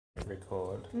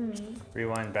record.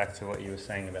 Rewind back to what you were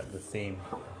saying about the theme.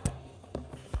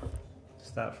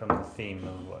 Start from the theme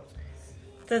of what?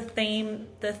 The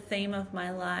theme of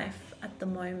my life at the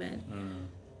moment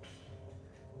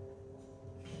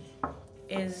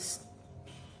is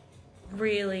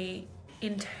really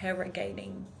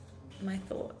interrogating my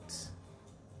thoughts.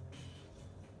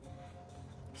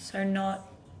 So I'm not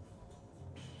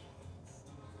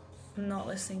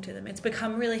listening to them. It's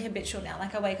become really habitual now.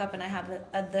 Like I wake up and I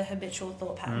have the habitual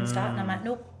thought pattern start, and I'm like,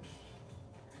 nope.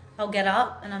 I'll get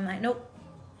up and I'm like, nope.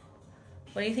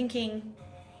 What are you thinking?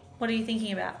 What are you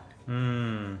thinking about?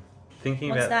 Thinking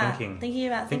What's about that? thinking.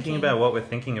 Thinking About what we're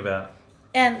thinking about.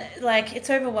 And like it's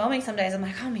overwhelming some days. I'm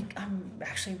like, I'm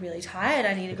actually really tired.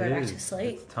 I need to go back to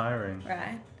sleep. It's tiring.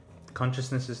 Right.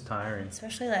 Consciousness is tiring.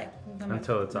 Especially like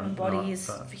until it's my body is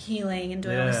healing and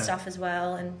doing all this stuff as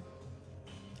well. And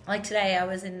like today I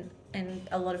was in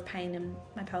a lot of pain in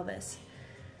my pelvis.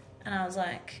 And I was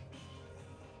like,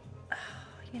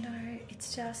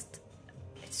 it's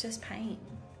just pain.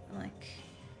 Like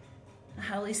I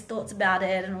had all these thoughts about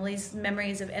it and all these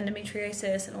memories of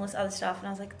endometriosis and all this other stuff, and I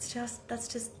was like, that's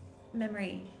just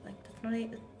memory. Like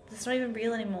that's not even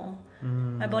real anymore.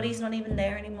 My body's not even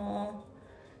there anymore.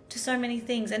 Just so many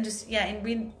things, and just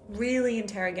really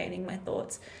interrogating my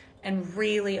thoughts and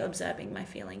really observing my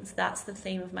feelings. That's the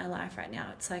theme of my life right now.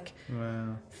 It's like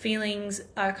feelings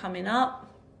are coming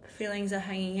up, feelings are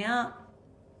hanging out.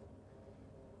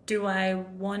 Do I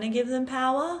want to give them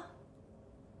power?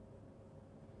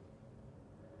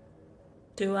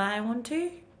 Do I want to?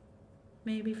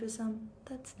 Maybe for some,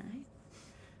 that's nice.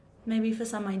 Maybe for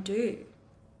some I do.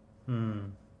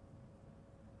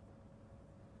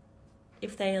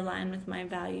 If they align with my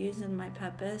values and my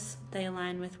purpose, they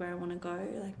align with where I want to go,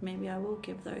 like maybe I will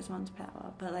give those ones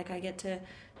power. But like I get to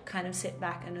kind of sit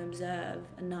back and observe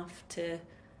enough to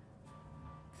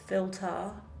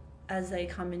filter as they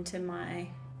come into my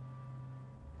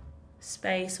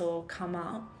space or come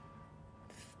up,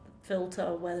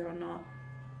 filter whether or not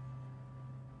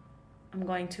I'm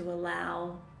going to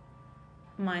allow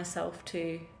myself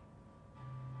to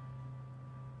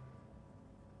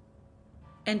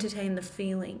entertain the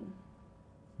feeling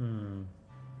and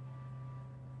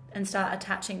start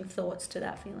attaching thoughts to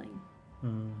that feeling.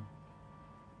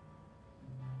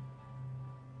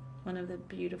 One of the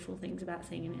beautiful things about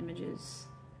seeing in images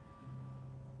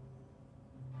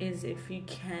is if you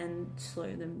can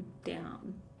slow them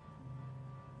down,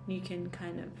 you can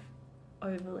kind of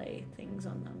overlay things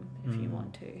on them if you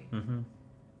want to,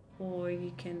 or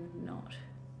you can not,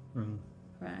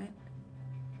 right?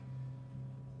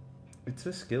 It's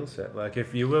a skill set. Like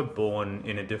if you were born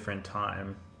in a different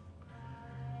time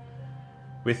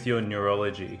with your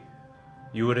neurology,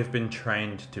 you would have been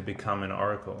trained to become an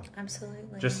oracle.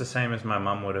 Absolutely. Just the same as my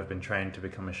mum would have been trained to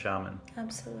become a shaman.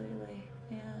 Absolutely,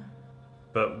 yeah.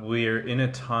 But we're in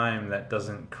a time that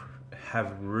doesn't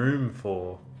have room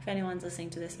for... If anyone's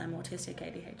listening to this, I'm autistic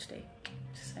ADHD,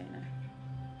 just so you know.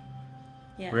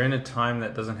 Yeah. We're in a time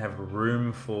that doesn't have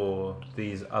room for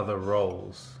these other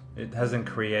roles. It hasn't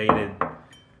created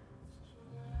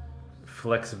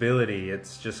flexibility.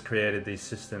 It's just created these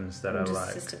systems that are just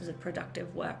like... systems of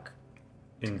productive work.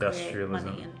 Industrialism.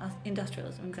 Money and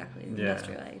industrialism, exactly. The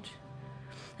industrial age.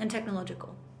 And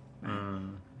technological. Right?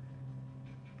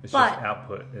 It's just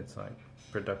output. It's like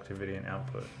productivity and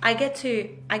output. I get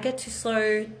to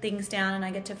slow things down and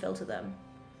I get to filter them.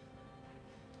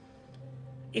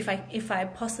 If I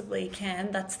possibly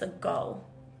can, that's the goal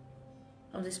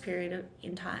of this period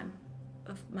in time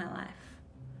of my life.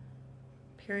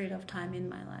 Period of time in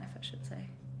my life, I should say.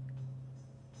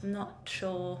 I'm not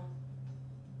sure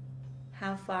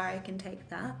how far I can take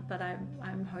that, but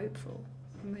I'm hopeful.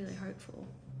 I'm really hopeful.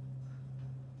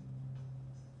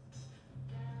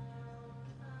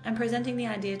 I'm presenting the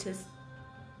idea to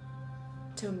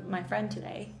my friend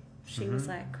today. She was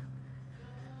like,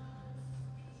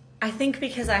 I think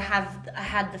because I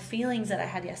had the feelings that I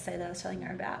had yesterday that I was telling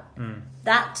her about.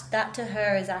 That to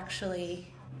her is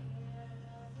actually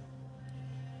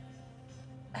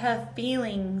her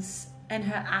feelings and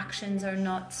her actions are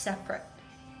not separate.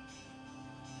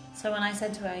 So when I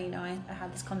said to her, I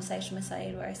had this conversation with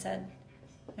Saeed where I said,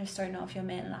 I just don't know if you're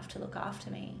man enough to look after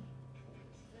me.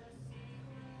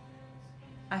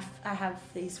 I have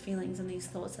these feelings and these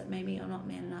thoughts that maybe you're not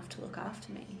man enough to look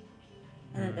after me.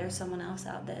 And that there's someone else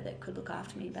out there that could look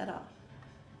after me better.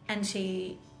 And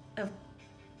she,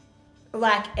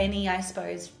 like any, I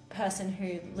suppose, person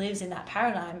who lives in that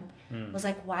paradigm, was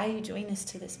like, why are you doing this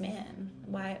to this man?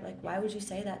 Why would you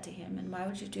say that to him? And why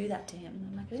would you do that to him? And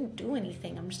I'm like, I didn't do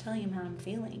anything. I'm just telling him how I'm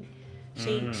feeling.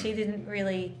 She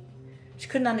She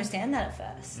couldn't understand that at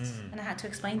first. And I had to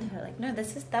explain to her, like, no,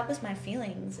 that was my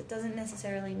feelings. It doesn't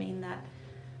necessarily mean that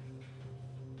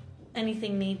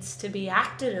anything needs to be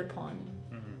acted upon.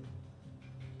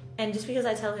 And just because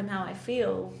I tell him how I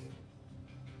feel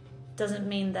doesn't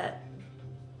mean that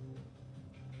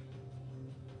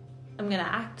I'm going to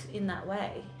act in that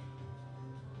way.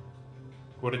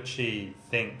 What did she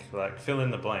think? Like, fill in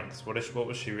the blanks. What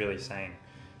was she really saying?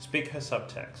 Speak her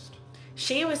subtext.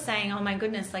 She was saying, oh my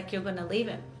goodness, like, you're going to leave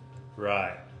him.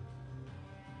 Right.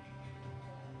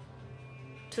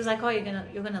 She was like, oh, you're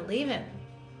gonna leave him.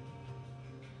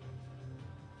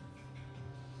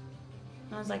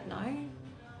 And I was like, no.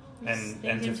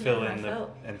 And to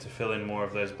fill in more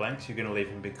of those blanks, you're gonna leave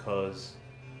him because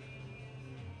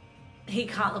he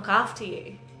can't look after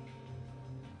you.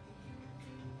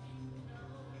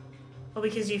 Or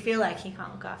because you feel like he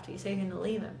can't look after you, so you're going to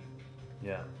leave him.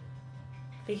 Yeah.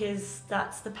 Because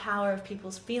that's the power of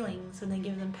people's feelings. When they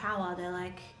give them power, they're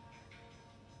like...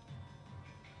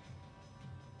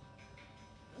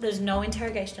 There's no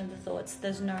interrogation of the thoughts.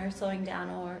 There's no slowing down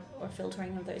or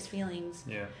filtering of those feelings.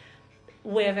 Yeah.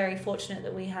 We're very fortunate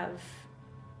that we have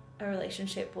a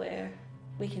relationship where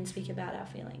we can speak about our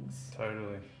feelings.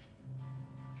 Totally.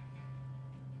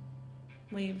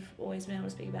 We've always been able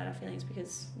to speak about our feelings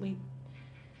because we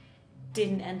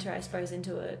didn't enter, I suppose,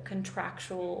 into a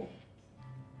contractual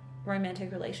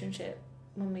romantic relationship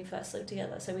when we first lived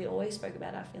together. So we always spoke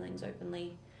about our feelings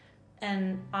openly.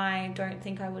 And I don't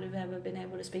think I would have ever been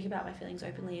able to speak about my feelings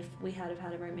openly if we had have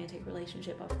had a romantic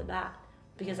relationship off the bat,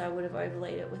 because I would have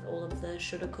overlaid it with all of the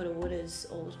shoulda, coulda,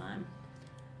 wouldas all the time.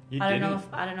 I don't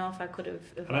know if I could have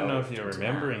evolved. I don't know if you're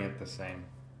remembering it the same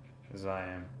as I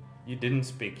am. You didn't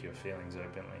speak your feelings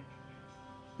openly.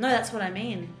 No, that's what I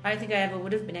mean. I don't think I ever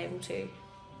would have been able to.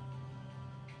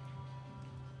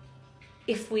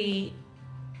 If we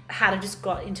had just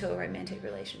got into a romantic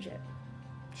relationship.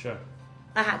 Sure.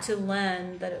 I had to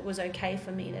learn that it was okay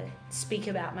for me to speak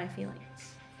about my feelings.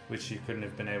 Which you couldn't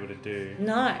have been able to do.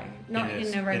 No, not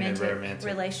in a romantic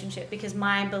relationship, because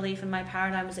my belief and my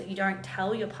paradigm is that you don't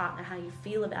tell your partner how you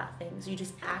feel about things. You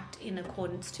just act in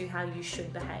accordance to how you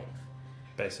should behave.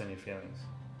 Based on your feelings.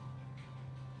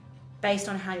 Based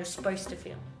on how you're supposed to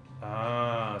feel.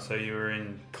 Ah, so you were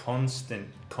in constant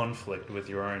conflict with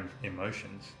your own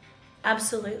emotions.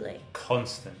 Absolutely.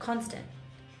 Constant.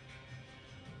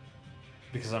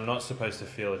 Because I'm not supposed to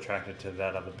feel attracted to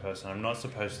that other person. I'm not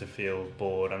supposed to feel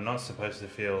bored. I'm not supposed to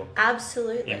feel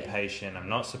absolutely impatient. I'm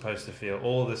not supposed to feel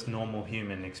all this normal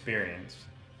human experience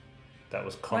that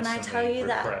was constantly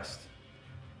repressed.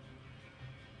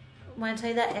 When I tell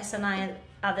you that S and I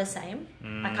are the same,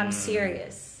 like I'm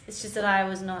serious. It's just that I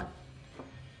was not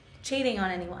cheating on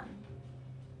anyone.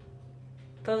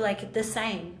 But like the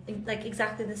same, like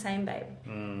exactly the same, babe.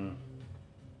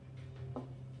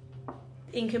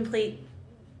 In complete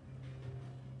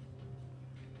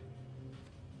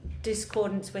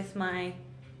discordance with my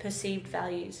perceived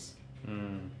values.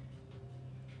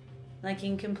 Like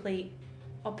in complete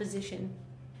opposition.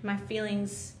 My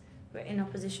feelings were in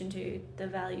opposition to the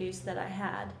values that I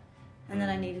had and that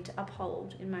I needed to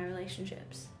uphold in my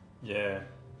relationships. Yeah.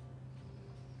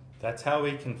 That's how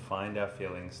we can find our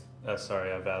feelings, our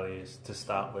values to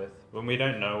start with. When we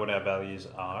don't know what our values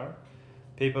are,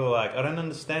 people are like, I don't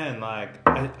understand, like,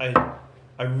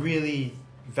 I really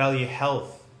value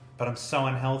health, but I'm so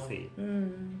unhealthy.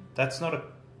 That's not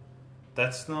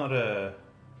a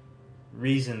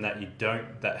reason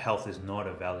that health is not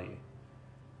a value.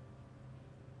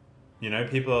 You know,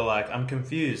 people are like, I'm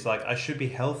confused, like, I should be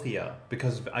healthier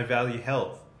because I value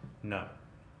health. No.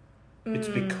 It's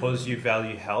because you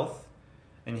value health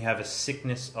and you have a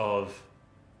sickness of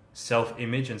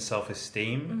self-image and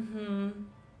self-esteem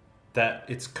that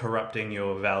it's corrupting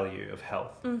your value of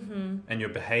health. And your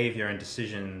behavior and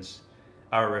decisions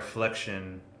are a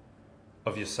reflection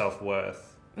of your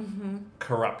self-worth,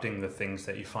 corrupting the things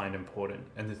that you find important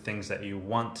and the things that you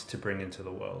want to bring into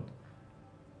the world.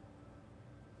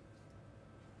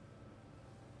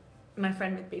 My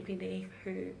friend with BPD,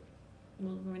 who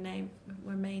will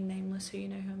remain nameless, who you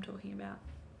know who I'm talking about,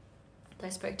 that I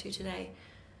spoke to today,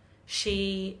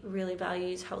 she really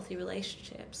values healthy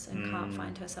relationships and can't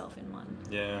find herself in one.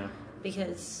 Yeah.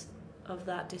 Because of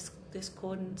that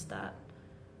discordance, that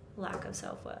lack of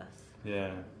self-worth.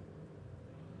 Yeah.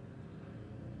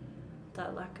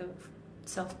 That lack of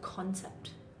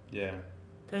self-concept. Yeah.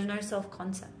 There's no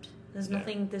self-concept. There's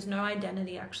nothing, there's no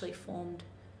identity actually formed.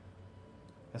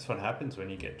 That's what happens when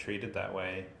you get treated that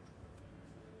way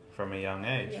from a young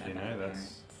age, you know,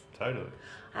 that's totally.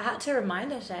 I had to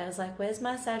remind her today, I was like, where's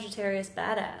my Sagittarius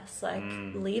badass? Like,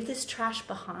 leave this trash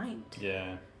behind.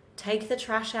 Yeah. take the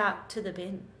trash out to the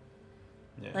bin.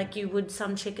 Yeah. Like you would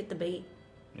some chick at the beat.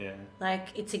 Yeah. Like,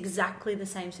 it's exactly the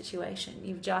same situation.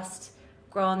 You've just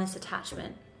grown this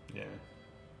attachment. Yeah.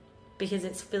 Because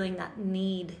it's filling that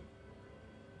need.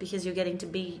 Because you're getting to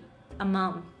be a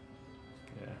mum.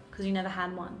 Yeah. Because you never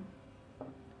had one.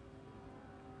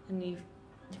 And you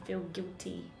feel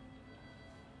guilty.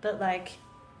 But, like,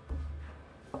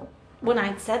 when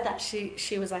I said that,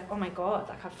 she was like, oh my God,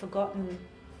 like, I've forgotten.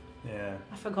 Yeah.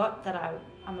 I forgot that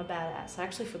I'm a badass. I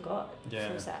actually forgot for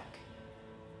a sec.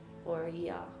 Or a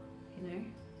year, you know?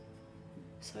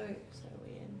 So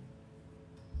weird.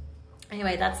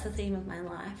 Anyway, that's the theme of my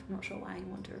life. I'm not sure why you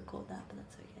want to record that, but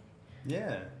that's okay.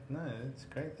 Yeah, no, it's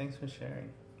great. Thanks for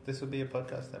sharing. This will be a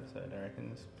podcast episode. I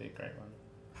reckon this will be a great one.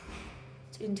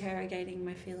 It's interrogating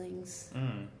my feelings.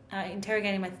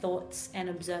 Interrogating my thoughts and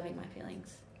observing my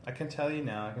feelings. I can tell you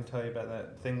now. I can tell you about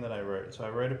that thing that I wrote. So I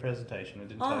wrote a presentation. I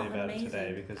didn't tell you about it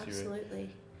today because you were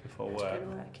before work.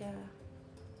 Yeah.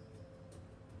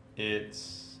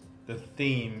 The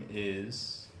theme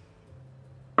is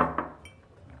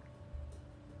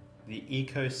the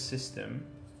ecosystem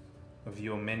of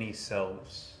your many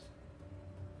selves.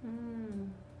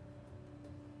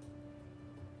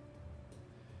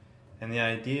 And the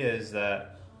idea is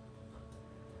that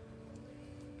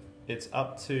it's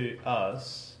up to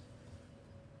us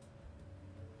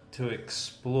to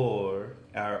explore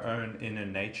our own inner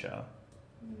nature,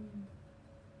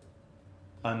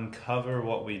 uncover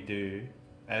what we do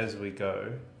as we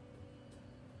go,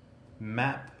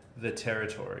 map the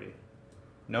territory,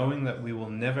 knowing that we will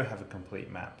never have a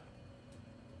complete map.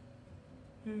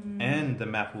 And the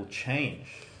map will change.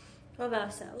 Of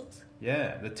ourselves.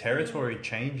 Yeah, the territory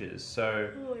changes.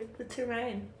 So the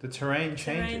terrain. The terrain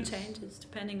changes. Terrain changes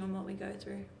depending on what we go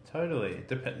through. Totally.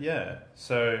 Yeah.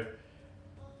 So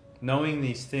knowing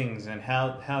these things and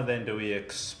how then do we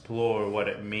explore what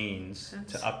it means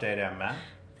to update our map?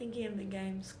 Thinking of the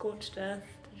game Scorched Earth.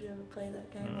 Did you ever play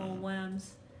that game? Or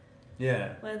Worms?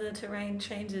 Yeah. Where the terrain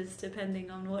changes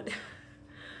depending on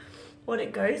what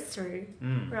it goes through,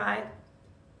 right?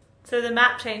 So the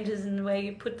map changes and where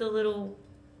you put the little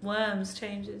worms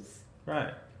changes.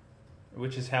 Right.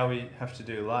 Which is how we have to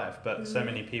do life. But so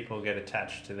many people get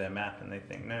attached to their map and they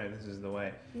think, no, this is the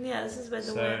way. Yeah, this is where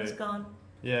the worm's gone.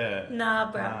 Yeah.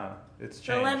 Nah, bro. It's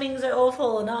changed. The lemmings are all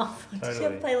falling off. Totally. Did you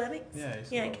ever play Lemmings? Yeah.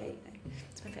 Yeah, okay.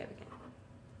 It's my favourite game.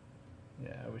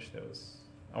 Yeah, I wish there was...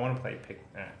 I want to play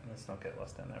let's not get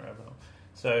lost down that rabbit hole.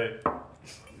 So...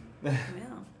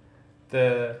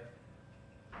 The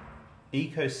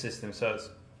ecosystem, so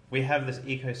we have this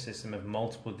ecosystem of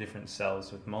multiple different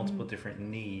cells with multiple different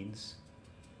needs.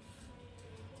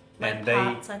 Like and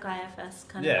parts, like IFS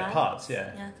kind of. Yeah, parts,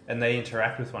 yeah. And they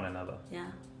interact with one another. Yeah.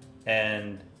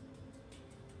 And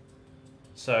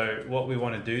so what we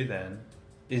want to do then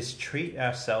is treat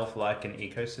ourselves like an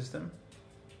ecosystem,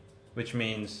 which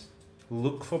means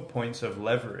look for points of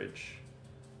leverage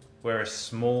where a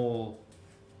small...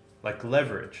 Like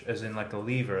leverage, as in like a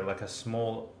lever, like a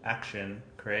small action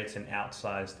creates an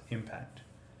outsized impact.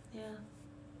 Yeah.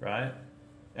 Right?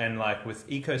 And like with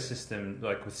ecosystem,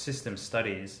 like with system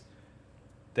studies,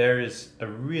 there is a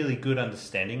really good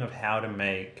understanding of how to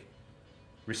make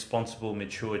responsible,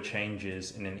 mature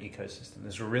changes in an ecosystem.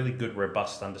 There's a really good,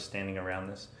 robust understanding around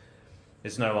this.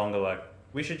 It's no longer like,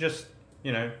 we should just,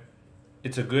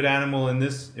 it's a good animal in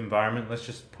this environment, let's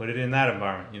just put it in that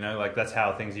environment, like that's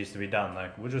how things used to be done.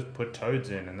 Like, we'll just put toads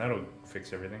in and that'll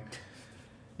fix everything.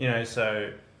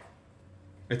 So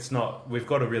it's not, we've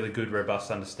got a really good, robust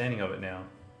understanding of it now.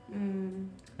 And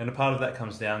a part of that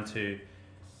comes down to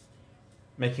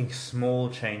making small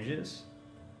changes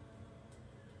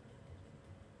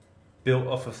built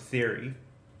off of theory,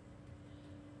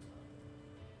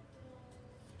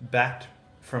 backed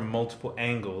from multiple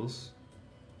angles,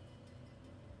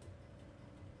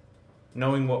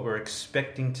 knowing what we're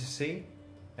expecting to see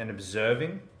and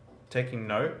observing, taking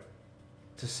note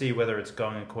to see whether it's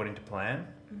going according to plan.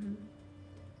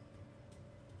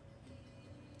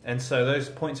 And so those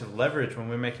points of leverage when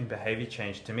we're making behavior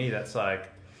change, to me, that's like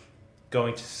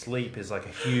going to sleep is like a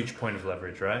huge point of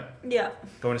leverage, right? Yeah.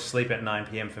 Going to sleep at 9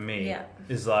 p.m. for me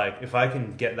is like, if I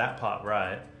can get that part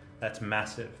right, that's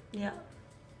massive. Yeah.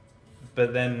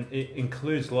 But then it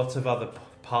includes lots of other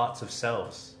parts of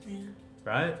selves. Yeah.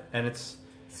 Right? And it's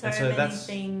so many that's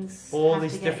things. All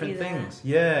these different things.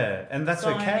 Yeah. And that's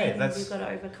so okay. That's you've got to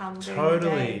overcome.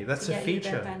 Totally. That's a feature.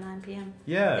 You there by 9 p.m.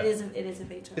 Yeah. It is a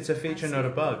feature. It's a feature, not a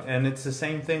bug. And it's the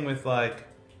same thing with like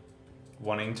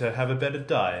wanting to have a better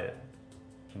diet,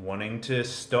 wanting to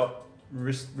stop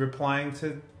replying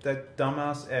to that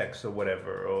dumbass ex or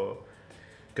whatever, or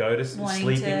go to wanting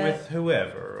sleeping to, with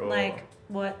whoever, or like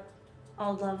what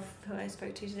old love who I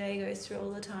spoke to today goes through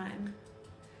all the time.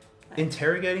 Like,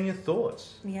 interrogating your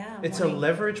thoughts. yeah, It's a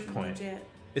leverage point. Legit.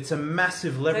 It's a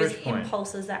massive leverage Those point.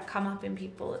 impulses that come up in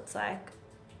people, it's like,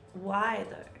 why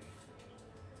though?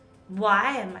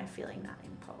 Why am I feeling that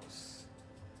impulse?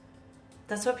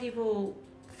 That's what people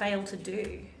fail to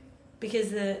do,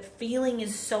 because the feeling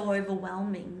is so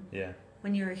overwhelming. Yeah.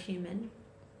 When you're a human,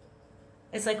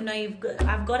 it's like, no,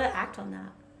 I've got to act on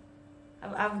that.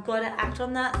 I've got to act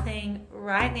on that thing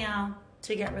right now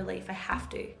to get relief. I have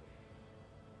to.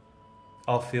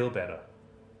 I'll feel better.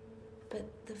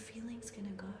 But the feeling's gonna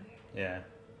go. Yeah.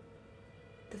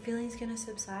 The feeling's gonna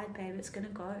subside, babe. It's gonna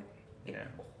go. It Yeah.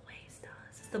 always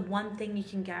does. It's the one thing you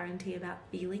can guarantee about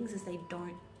feelings is they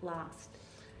don't last.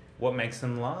 What makes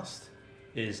them last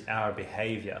is our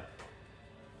behavior.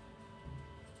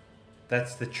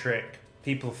 That's the trick.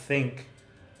 People think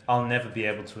I'll never be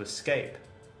able to escape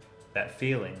that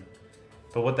feeling.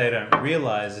 But what they don't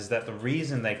realize is that the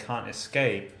reason they can't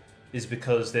escape is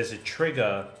because there's a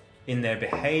trigger in their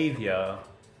behavior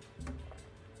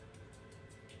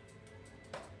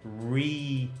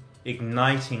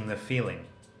reigniting the feeling.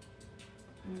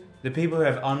 The people who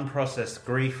have unprocessed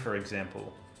grief, for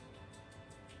example,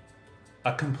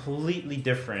 are completely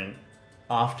different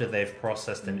after they've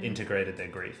processed and integrated their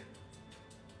grief.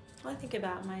 I think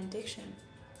about my addiction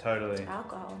Totally. to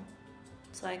alcohol.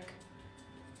 It's like,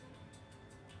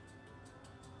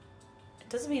 it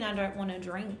doesn't mean I don't want to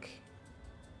drink.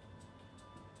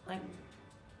 Like,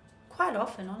 quite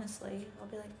often, honestly, I'll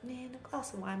be like, man, a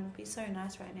glass of wine would be so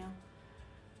nice right now.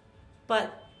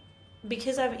 But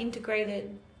because I've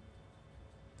integrated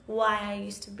why I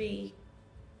used to be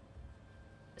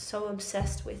so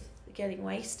obsessed with getting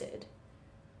wasted,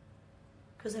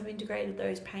 because I've integrated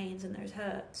those pains and those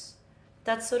hurts,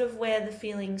 that's sort of where the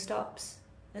feeling stops.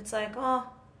 It's like, oh,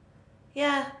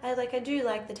 yeah, I do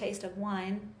like the taste of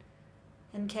wine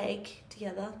and cake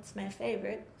together. It's my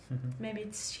favourite. Maybe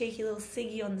it's cheeky little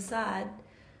ciggy on the side.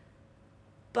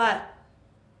 But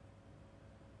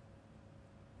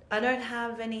I don't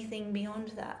have anything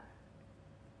beyond that.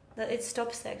 It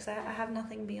stops there, because I have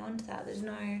nothing beyond that. There's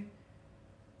no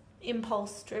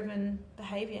impulse-driven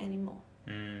behaviour anymore.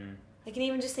 I can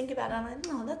even just think about it, I'm like,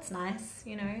 oh, that's nice,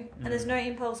 you know? And there's no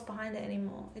impulse behind it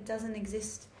anymore. It doesn't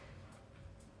exist,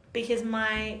 because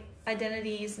my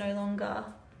identity is no longer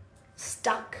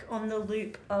stuck on the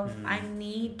loop of I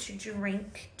need to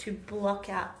drink to block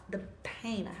out the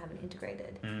pain I haven't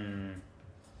integrated. And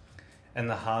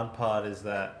the hard part is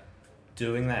that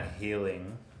doing that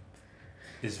healing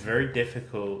is very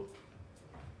difficult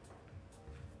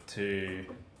to...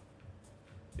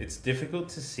 It's difficult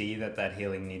to see that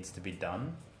healing needs to be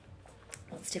done.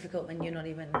 Well, it's difficult when you're not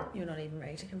even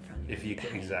ready to confront your pain.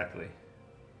 Exactly.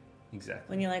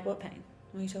 When you're like, what pain?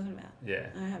 What are you talking about? Yeah.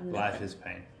 I have nothing. Life is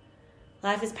pain.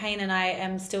 Life is pain, and I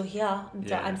am still here.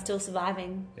 I'm still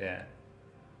surviving. Yeah.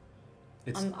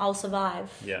 I'll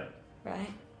survive. Yeah.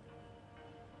 Right?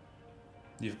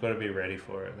 You've got to be ready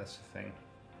for it. That's the thing.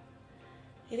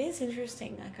 It is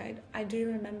interesting. Like, I do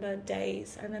remember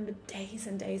days. I remember days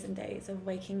and days and days of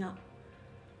waking up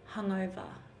hungover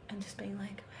and just being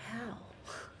like, how?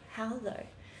 How though?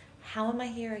 How am I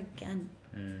here again?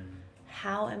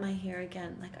 How am I here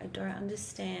again? Like, I don't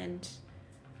understand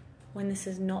when this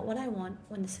is not what I want,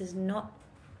 when this is not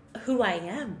who I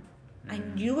am. I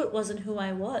knew it wasn't who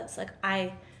I was. Like,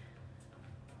 I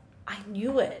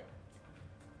knew it.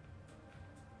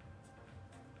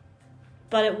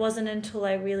 But it wasn't until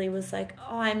I really was like,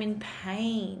 oh, I'm in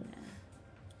pain.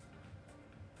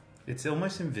 It's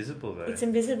almost invisible, though. It's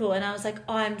invisible. And I was like,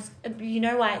 oh, you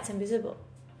know why it's invisible?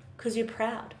 Because you're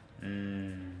proud.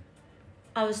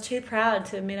 I was too proud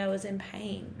to admit I was in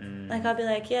pain. Like, I'd be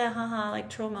like, yeah, haha, like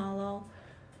trauma, lol.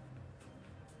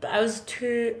 But I was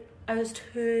too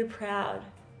proud.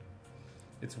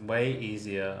 It's way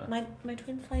easier. My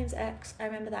twin flame's ex, I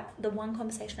remember that, the one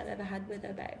conversation I've ever had with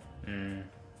her, babe.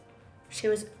 She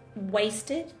was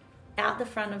wasted out the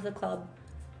front of the club,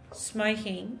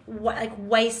 smoking, like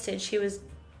wasted. She was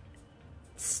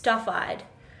stuff-eyed,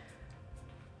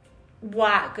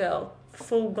 white girl,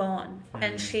 full gone.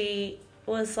 And she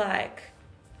was like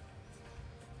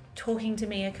talking to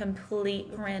me, a complete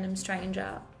random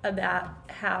stranger, about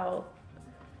how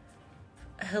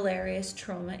hilarious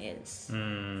trauma is.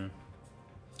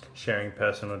 Sharing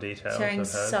personal details. Sharing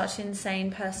such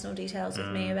insane personal details with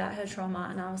me about her trauma.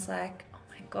 And I was like, oh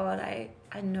my God, I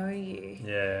know you.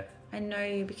 Yeah. I know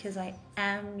you because I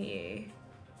am you.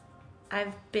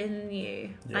 I've been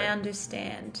you. Yeah. I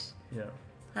understand. Yeah.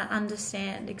 I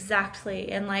understand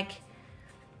exactly. And like,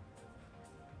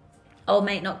 old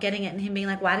mate not getting it and him being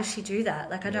like, why does she do that?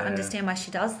 Like, I don't understand why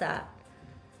she does that.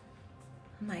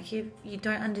 I'm like, you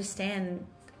don't understand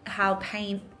how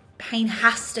pain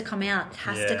has to come out. It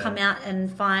has to come out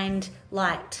and find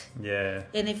light. Yeah.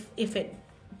 And if it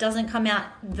doesn't come out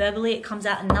verbally, it comes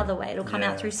out another way. It'll come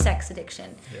out through sex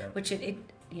addiction, which it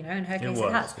in her case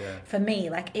it has. Yeah. For me,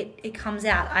 like it comes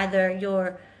out either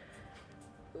you're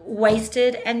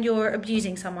wasted and you're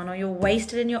abusing someone, or you're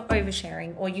wasted and you're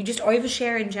oversharing, or you just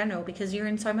overshare in general because you're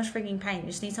in so much freaking pain.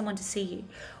 You just need someone to see you,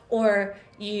 or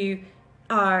you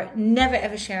are never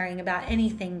ever sharing about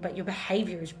anything, but your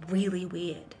behavior is really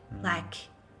weird. Like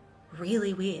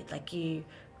really weird. Like you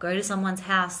go to someone's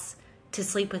house to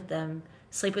sleep with them,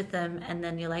 and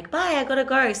then you're like, bye, I gotta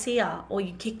go, see ya. Or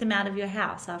you kick them out of your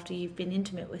house after you've been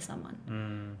intimate with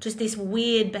someone. Just this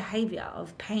weird behavior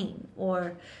of pain.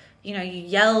 Or, you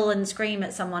yell and scream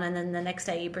at someone and then the next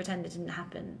day you pretend it didn't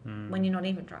happen when you're not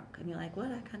even drunk. And you're like, what?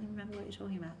 I can't even remember what you're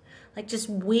talking about. Like, just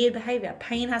weird behavior.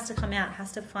 Pain has to come out,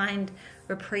 has to find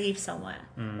reprieve somewhere.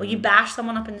 Or you bash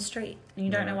someone up in the street and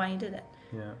you don't know why you did it.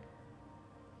 Yeah.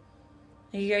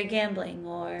 Or you go gambling,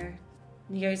 or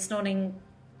you go snorting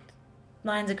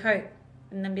lines of coke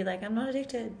and then be like, I'm not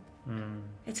addicted.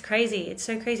 It's crazy. It's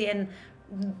so crazy. And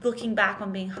looking back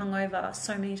on being hungover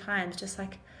so many times, just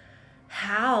like,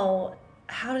 how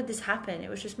did this happen? It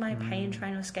was just my pain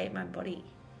trying to escape my body.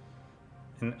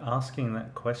 And asking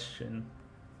that question,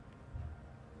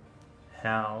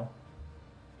 how?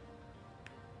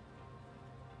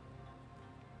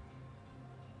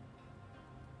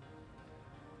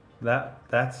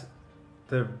 That's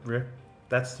the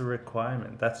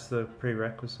requirement. That's the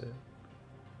prerequisite.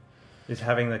 Is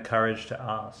having the courage to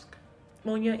ask.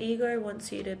 Well, your ego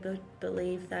wants you to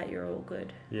believe that you're all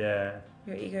good. Yeah.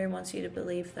 Your ego wants you to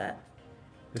believe that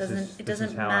it doesn't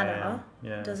this matter.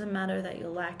 It doesn't matter that you're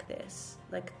like this.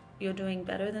 Like, you're doing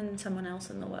better than someone else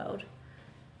in the world.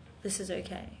 This is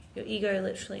okay. Your ego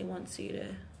literally wants you to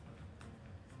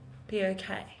be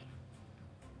okay.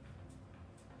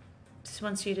 Just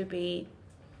wants you to be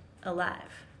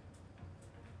alive.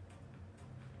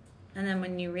 And then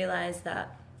when you realize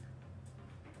that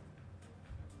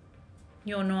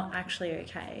you're not actually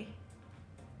okay,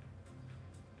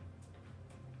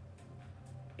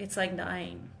 it's like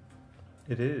dying.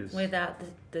 It is. Without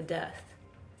the death.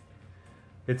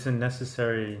 It's a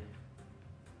necessary...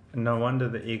 No wonder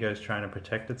the ego is trying to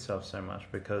protect itself so much,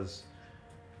 because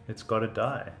it's got to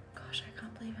die. Gosh, I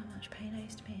can't believe how much pain I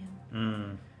used to be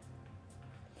in.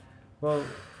 Well,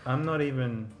 I'm not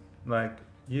even... Like,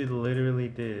 you literally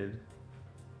did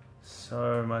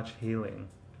so much healing.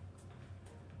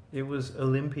 It was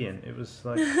Olympian. It was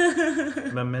like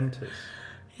momentous.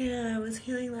 Yeah, I was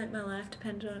healing like my life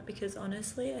depended on it, because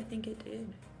honestly, I think it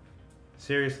did.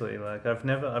 Seriously, like I've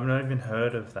not even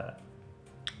heard of that,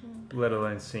 let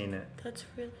alone seen it. That's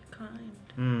really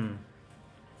kind.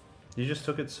 You just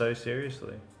took it so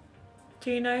seriously.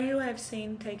 Do you know who I've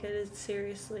seen take it as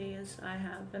seriously as I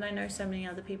have? And I know so many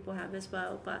other people have as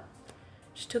well, but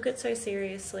she took it so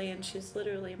seriously, and she's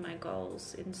literally my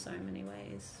goals in so many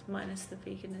ways, minus the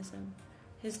veganism,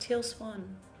 is Teal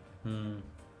Swan.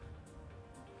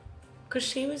 Because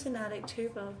she was an addict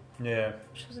too, Bob. Yeah.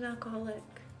 She was an alcoholic.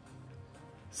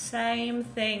 Same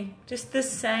thing. Just the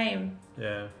same.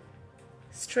 Yeah.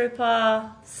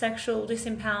 Stripper, sexual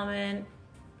disempowerment.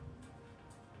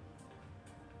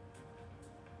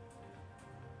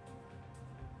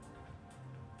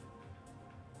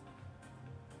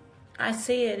 I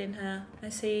see it in her. I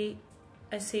see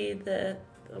the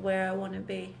where I want to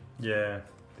be. Yeah.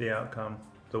 The outcome,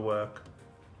 the work,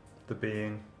 the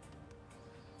being.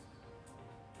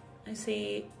 I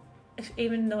see,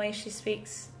 even the way she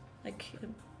speaks, like,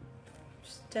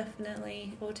 she's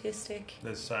definitely autistic.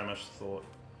 There's so much thought.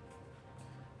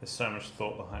 There's so much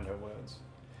thought behind her words.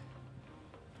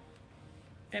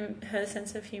 And her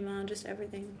sense of humour, just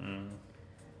everything.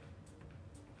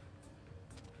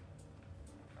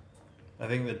 I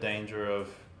think the danger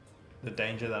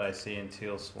that I see in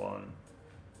Teal Swan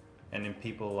and in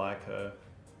people like her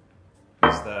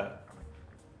is that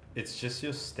it's just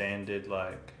your standard,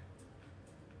 like,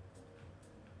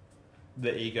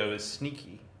 the ego is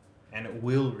sneaky and it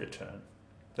will return.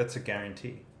 That's a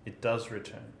guarantee. It does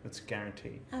return. It's a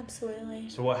guarantee. Absolutely.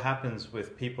 So what happens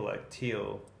with people like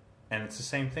Teal, and it's the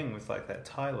same thing with like that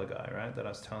Tyler guy, right, that I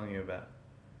was telling you about,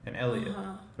 and Elliot,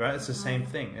 right? It's the same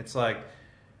thing. It's like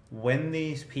when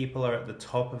these people are at the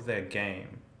top of their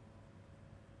game,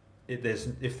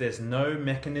 if there's no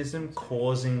mechanism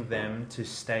causing them to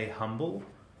stay humble,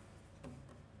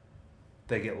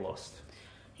 they get lost.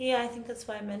 Yeah, I think that's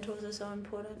why mentors are so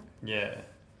important. Yeah.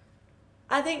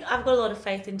 I think I've got a lot of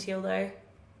faith in Teal, though.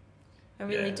 I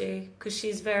really do, because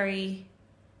she's very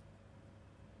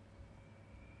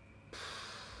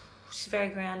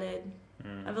grounded.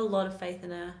 I have a lot of faith in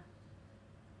her,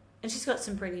 and she's got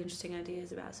some pretty interesting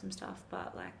ideas about some stuff.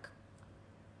 But like,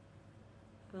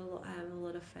 I have a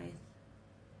lot of faith.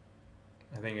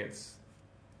 I think it's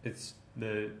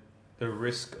the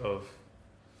risk of,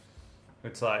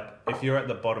 it's like if you're at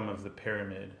the bottom of the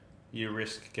pyramid, you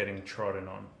risk getting trodden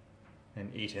on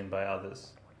and eaten by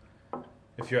others.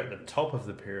 If you're at the top of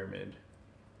the pyramid,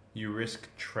 you risk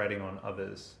treading on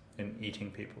others and eating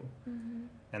people. Mm-hmm.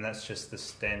 And that's just the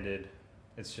standard.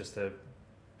 It's just a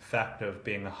fact of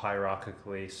being a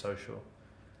hierarchically social.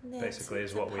 Basically,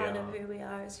 is what we are. Part of who we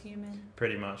are as human.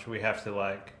 Pretty much, we have to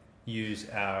like use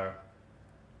our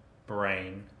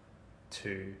brain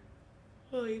to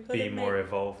be more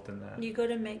evolved than that. You got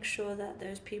to make sure that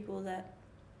there's people that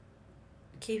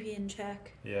keep you in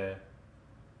check. Yeah.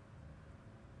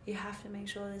 You have to make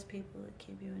sure there's people that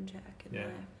keep you in check in Yeah.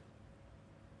 life.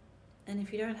 And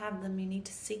if you don't have them, you need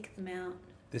to seek them out.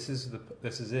 This is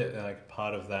it. Like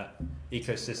part of that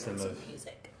ecosystem of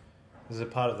music. This is a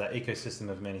part of that ecosystem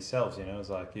of many selves. You know, it's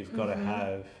like you've got to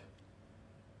have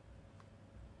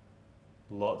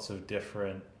lots of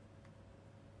different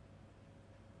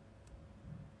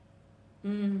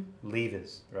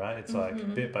levers, right? It's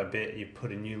like bit by bit, you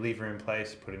put a new lever in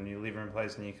place,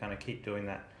 and you kind of keep doing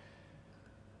that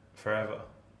forever.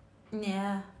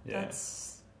 Yeah.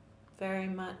 That's very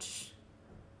much.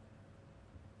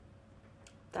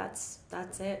 That's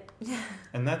it.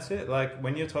 And that's it. Like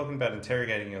when you're talking about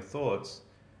interrogating your thoughts,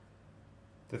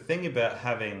 the thing about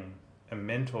having a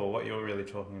mentor, what you're really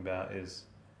talking about is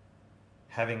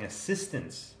having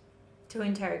assistance To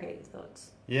interrogate your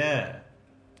thoughts. Yeah.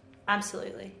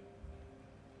 Absolutely.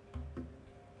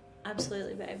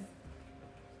 Absolutely, babe.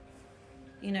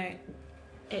 You know,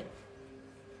 it...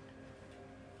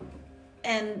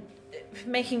 And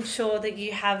making sure that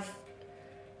you have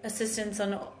assistance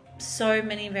on so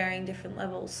many varying different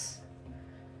levels.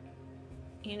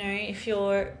 You know, if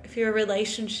you're a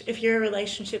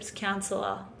relationships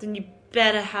counselor, then you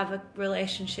better have a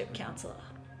relationship counselor.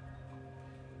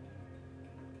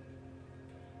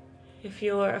 If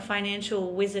you're a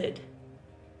financial wizard,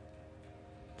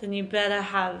 then you better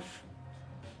have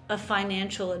a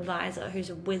financial advisor who's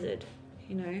a wizard,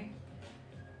 you know?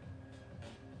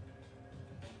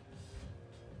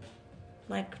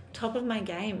 Like, top of my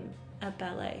game at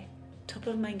ballet. Top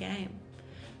of my game.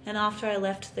 And after I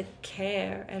left the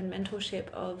care and mentorship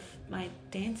of my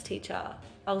dance teacher,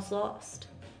 I was lost.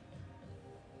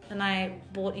 And I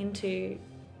bought into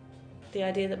the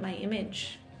idea that my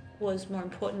image was more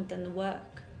important than the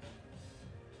work.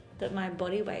 That my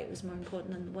body weight was more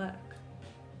important than the work.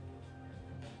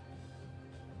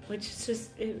 Which is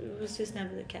just, it was just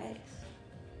never the case.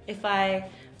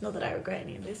 Not that I regret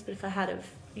any of this, but if I had have,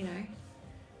 you know,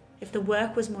 if the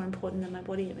work was more important than my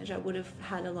body image, I would have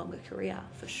had a longer career,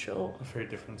 for sure. A very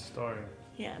different story.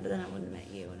 Yeah, but then I wouldn't have met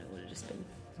you and it would have just been...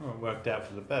 Well, it worked out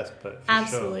for the best, but for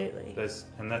absolutely. Sure,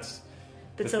 that's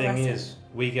the it's a thing lesson.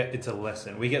 It's a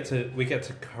lesson. We get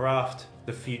to craft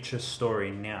the future story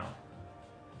now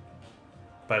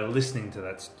by listening to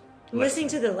that listening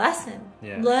to the lesson.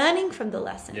 Yeah. Learning from the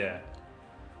lesson. Yeah.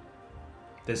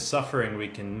 There's suffering we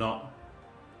cannot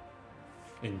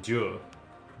endure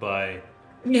by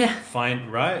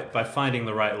finding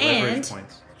the right leverage and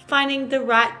points. Finding the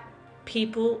right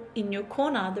people in your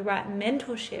corner, the right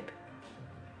mentorship.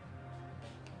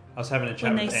 I was having a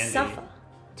chat when with they Andy. Suffer,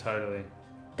 Totally.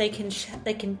 they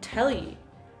can tell you,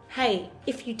 hey,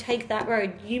 if you take that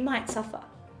road, you might suffer,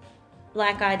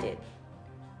 like I did.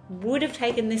 Would have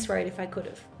taken this road if I could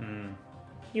have.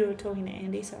 You were talking to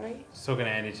Andy, sorry? I was talking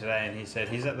to Andy today, and he said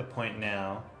he's at the point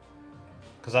now,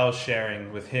 because I was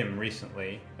sharing with him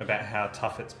recently about how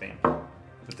tough it's been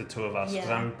with the two of us. Because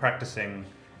I'm practicing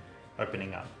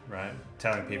opening up, right?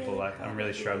 Telling people, like, I'm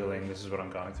really struggling, this is what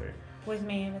I'm going through. With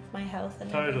me, with my health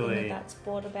and Totally. everything that's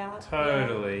brought about.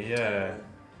 Totally, yeah.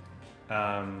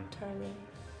 Totally.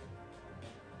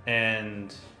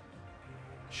 And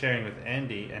sharing with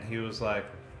Andy, and he was like,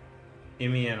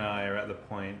 Imi and I are at the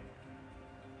point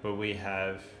where we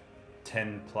have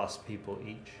 10 plus people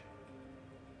each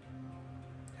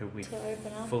who we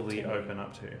fully open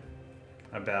up to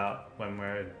about when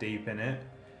we're deep in it.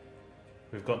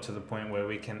 We've got to the point where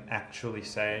we can actually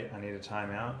say, I need a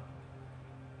timeout.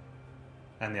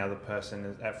 And the other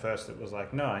person, at first it was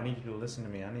like, no, I need you to listen to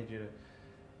me. I need you to...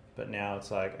 But now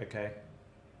it's like, okay,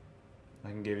 I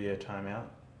can give you a timeout.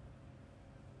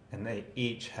 And they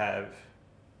each have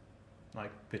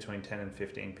like between 10 and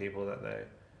 15 people that they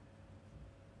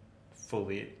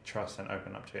fully trust and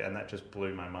open up to, and that just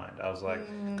blew my mind. I was like,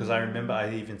 because I remember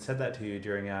I even said that to you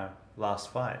during our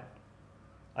last fight.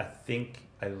 I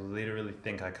literally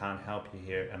think I can't help you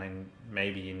here, and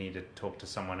maybe you need to talk to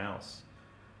someone else.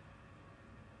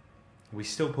 We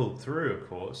still pulled through, of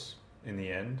course, in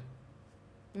the end.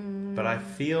 But I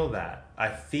feel that. I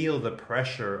feel the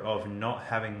pressure of not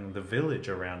having the village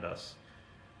around us.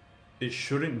 It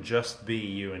shouldn't just be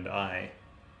you and I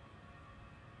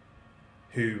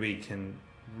who we can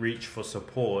reach for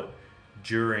support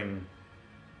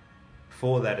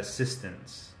for that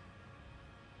assistance.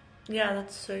 Yeah,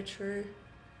 that's so true.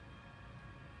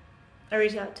 I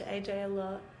reach out to AJ a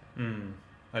lot.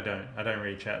 I don't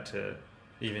reach out to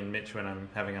even Mitch when I'm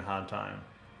having a hard time.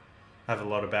 I have a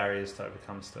lot of barriers to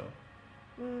overcome still.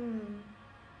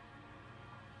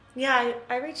 Yeah,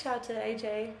 I reach out to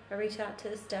AJ. I reach out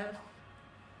to Steph.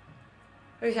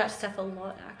 I reach out to Steph a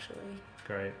lot, actually.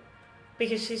 Great.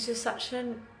 Because she's just such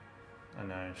an... I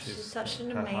know. She's such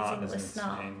an her heart amazing is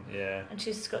listener. insane. Yeah. And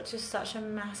she's got just such a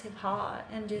massive heart.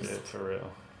 And just... Yeah, for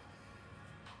real.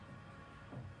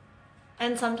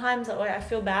 And sometimes I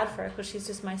feel bad for her because she's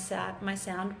just my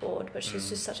soundboard, but she's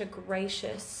just such a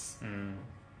gracious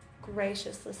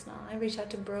listener. I reach out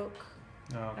to Brooke.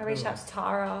 Oh, I reach out to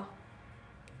Tara.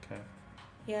 Okay.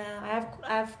 Yeah,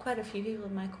 I have quite a few people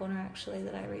in my corner actually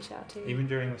that I reach out to. Even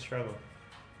during the struggle.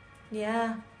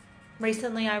 Yeah.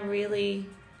 Recently I really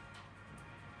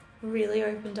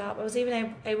opened up. I was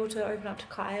even able to open up to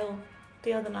Kyle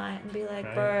the other night and be like,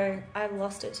 right. Bro, I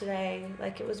lost it today.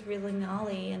 Like, it was really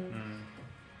gnarly. And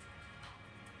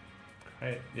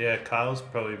Great. Yeah, Kyle's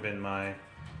probably been my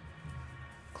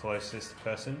closest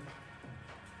person.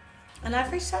 And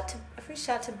I've reached out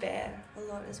to Bear a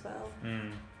lot as well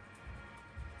in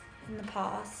the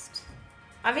past.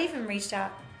 I've even reached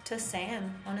out to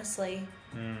Sam, honestly,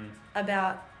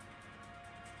 about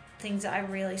things that I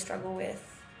really struggle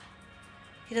with.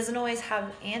 He doesn't always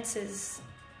have answers,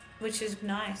 which is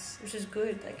nice, which is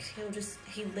good. Like,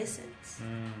 he listens.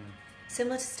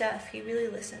 Similar to Steph, he really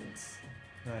listens.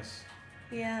 Nice.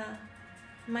 Yeah.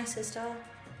 My sister.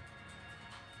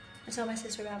 I tell my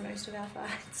sister about most of our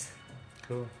fights.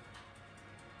 Cool.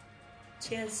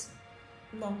 She has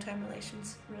long-term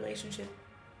relationship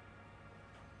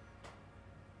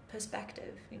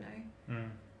perspective, you know.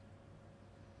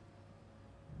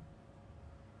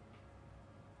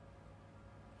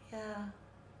 Yeah,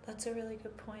 that's a really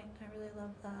good point. I really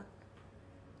love that.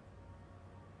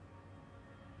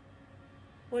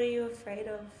 What are you afraid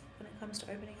of when it comes to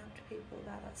opening up to people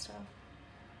about that stuff?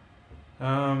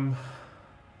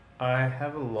 I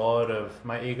have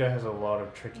my ego has a lot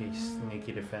of tricky,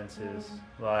 sneaky defenses.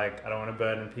 Like, I don't want to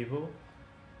burden people.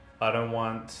 I don't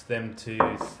want them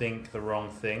to think the wrong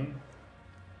thing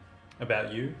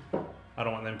about you. I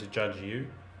don't want them to judge you.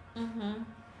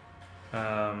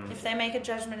 If they make a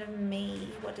judgment of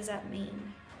me, what does that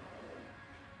mean?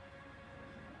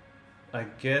 I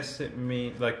guess it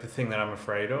means, like, the thing that I'm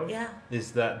afraid of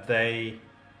is that they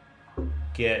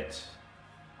get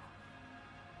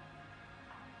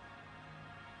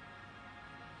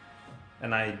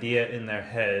an idea in their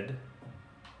head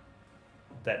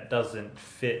that doesn't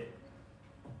fit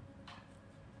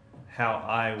how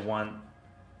I want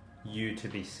you to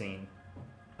be seen.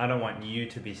 I don't want you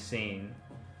to be seen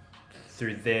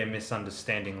through their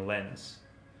misunderstanding lens.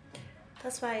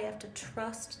 That's why you have to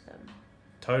trust them.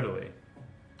 Totally.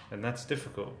 And that's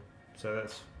difficult. So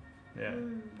that's, yeah.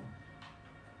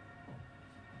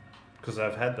 Because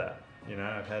I've had that, you know,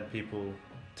 I've had people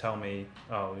tell me,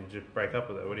 oh, you just break up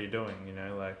with her, what are you doing, you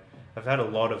know, like, I've had a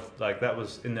lot of, like, that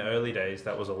was, in the early days,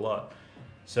 that was a lot.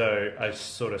 So I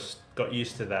sort of got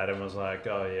used to that and was like,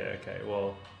 oh yeah, okay,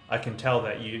 well, I can tell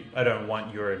that I don't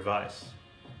want your advice.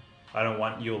 I don't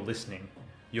want your listening.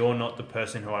 You're not the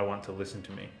person who I want to listen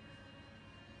to me.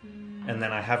 And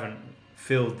then I haven't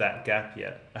filled that gap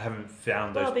yet. I haven't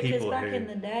found those people who... Well, because back in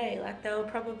the day, like, they were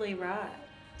probably right.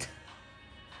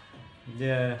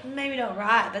 Yeah. Maybe not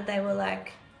right, but they were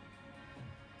like...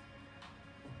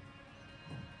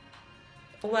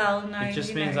 Well, no, it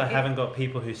just means I haven't got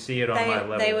people who see it on my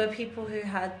level. They were people who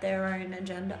had their own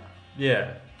agenda.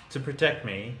 Yeah, to protect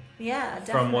me. Yeah,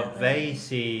 definitely. From what they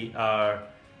see are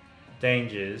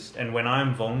dangers, and when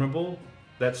I'm vulnerable,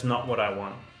 that's not what I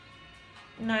want.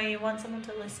 No, you want someone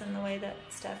to listen the way that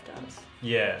Steph does.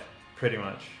 Yeah, pretty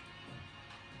much.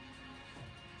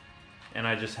 And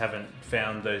I just haven't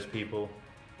found those people.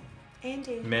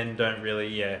 Andy. Men don't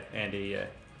really, Andy,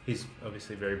 he's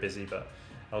obviously very busy, but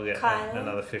I'll get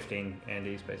another 15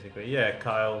 Andys, basically. Yeah,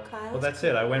 Kyle. Kyle's well, that's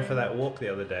it. I went for that walk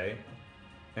the other day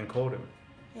and called him.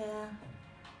 Yeah.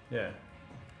 Yeah.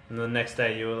 And the next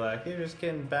day you were like, you're just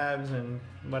getting babs and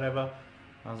whatever.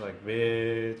 I was like,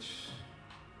 bitch.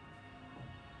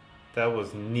 That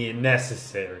was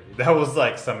necessary. That was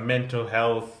like some mental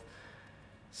health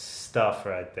stuff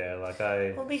right there. Like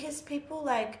Well, because people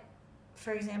like,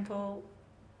 for example...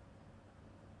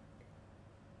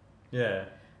 Yeah.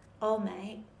 Old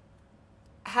mate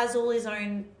has all his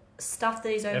own stuff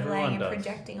that he's overlaying and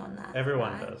projecting on that.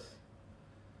 Everyone does.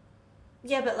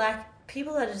 Yeah, but like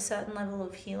people at a certain level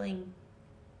of healing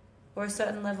or a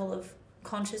certain level of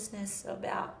consciousness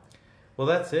about. Well,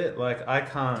 that's it. Like I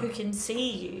can't. Who can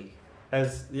see you?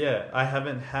 I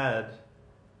haven't had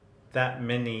that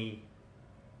many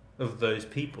of those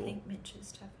people. I think Mitch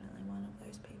is definitely one of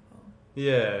those people.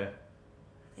 Yeah.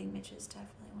 I think Mitch is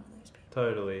definitely one of those people.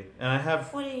 Totally. And I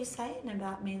have... What are you saying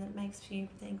about me that makes you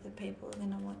think that people are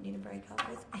going to want you to break up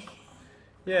with me?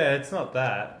 Yeah, it's not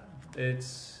that.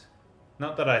 It's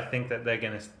not that I think that they're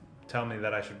going to tell me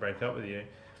that I should break up with you,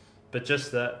 but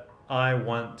just that I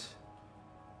want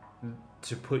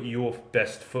to put your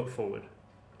best foot forward.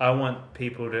 I want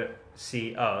people to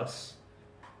see us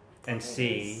and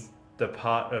see the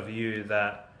part of you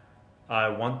that I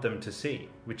want them to see,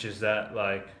 which is that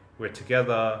like we're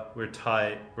together, we're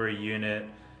tight, we're a unit,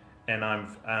 and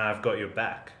I've got your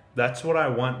back. That's what I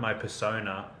want my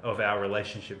persona of our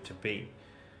relationship to be.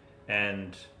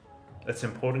 And it's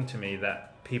important to me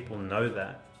that people know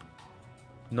that.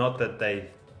 Not that they,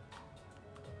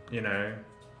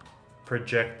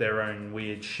 project their own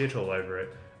weird shit all over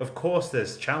it. Of course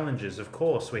there's challenges, of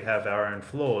course we have our own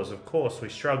flaws, of course we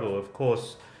struggle, of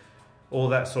course all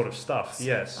that sort of stuff, it's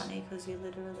yes. So funny because we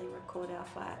literally record our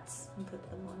fights and put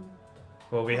them on.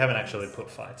 Well, we haven't actually put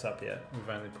fights up yet. We've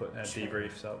only put our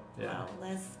debriefs up. Yeah. Well,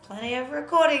 there's plenty of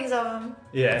recordings of them.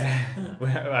 Yeah,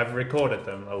 I've recorded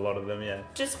them, a lot of them, yeah.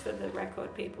 Just for the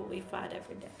record, people, we fight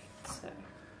every day, so...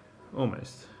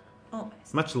 Almost.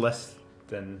 Much less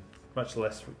than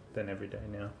every day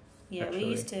now. Yeah, actually.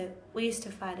 we used to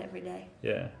fight every day.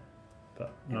 Yeah,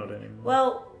 but not anymore.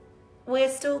 Well, we're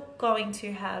still going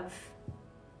to have,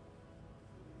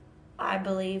 I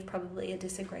believe, probably a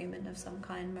disagreement of some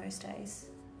kind most days.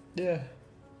 Yeah.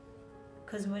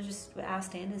 Because our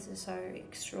standards are so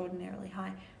extraordinarily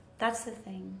high. That's the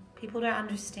thing. People don't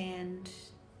understand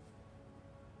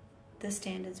the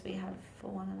standards we have for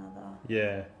one another.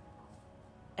 Yeah.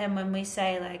 And when we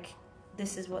say, like,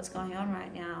 this is what's going on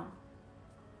right now,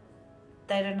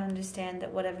 they don't understand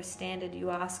that whatever standard you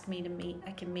ask me to meet,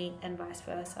 I can meet, and vice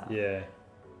versa. Yeah.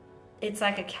 It's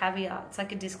like a caveat. It's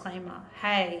like a disclaimer.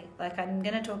 Hey, like, I'm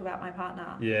going to talk about my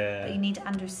partner. Yeah. But you need to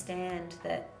understand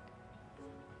that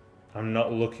I'm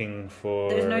not looking for...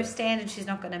 There's no standard she's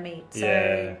not going to meet.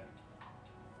 So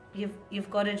you've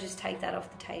got to just take that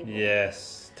off the table.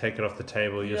 Yes. Take it off the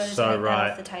table. You're so right.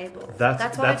 That off the table.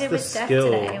 That's what I did with Steph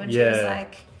today when she was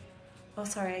like... Oh,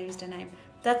 sorry, I used her name.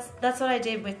 That's what I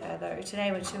did with her, though,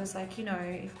 today when she was like,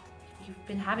 if you've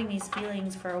been having these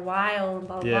feelings for a while and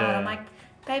blah, blah, blah. And I'm like,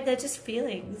 babe, they're just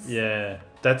feelings. Yeah.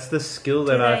 That's the skill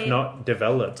that I've not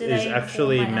developed, is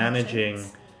actually managing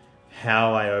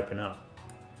how I open up.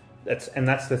 That's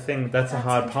the thing. That's a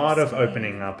hard part of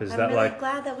opening up, is I'm really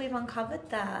glad that we've uncovered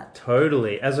that.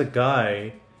 Totally. As a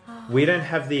guy, we don't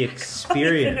have the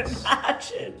experience. I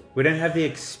can't even imagine. We don't have the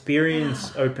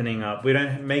experience opening up. We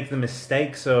don't make the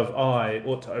mistakes of, I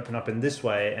ought to open up in this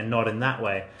way and not in that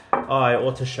way. I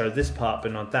ought to show this part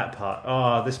but not that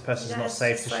part. This person's not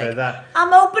safe to show that.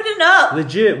 I'm opening up.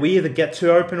 Legit, we either get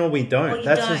too open or we don't. Or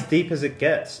That's as deep as it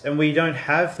gets. And we don't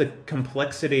have the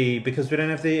complexity because we don't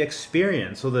have the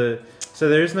experience so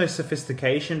there is no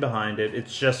sophistication behind it.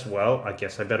 It's just, I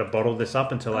guess I better bottle this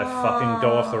up until I fucking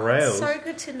go off the rails. So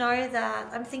good to know that.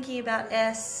 I'm thinking about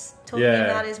S talking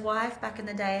about his wife back in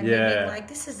the day and being like,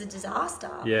 this is a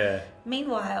disaster. Yeah.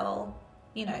 Meanwhile,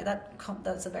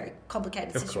 that's a very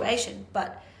complicated situation.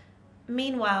 But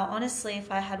meanwhile, honestly,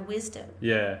 if I had wisdom,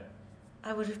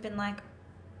 I would have been like,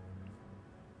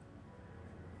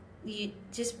 you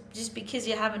just because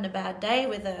you're having a bad day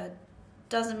with her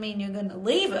doesn't mean you're going to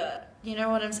leave her. You know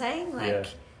what I'm saying?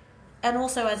 And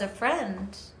also as a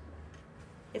friend,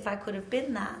 if I could have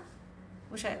been that,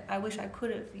 which I wish I could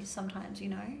have sometimes,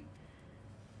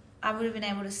 I would have been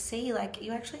able to see, like,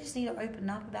 you actually just need to open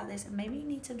up about this and maybe you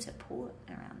need some support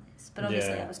around this. But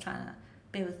obviously I was trying to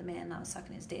be with a man and I was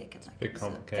sucking his dick. And it was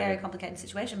a very complicated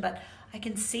situation. But I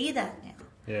can see that now.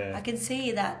 Yeah. I can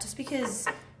see that just because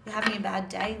you're having a bad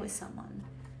day with someone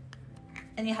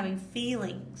and you're having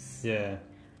feelings. Yeah.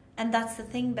 And that's the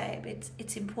thing, babe.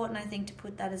 It's important, I think, to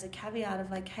put that as a caveat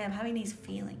of like, hey, I'm having these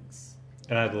feelings.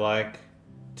 And I'd like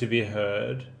to be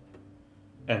heard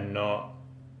and not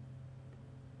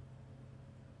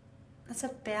That's a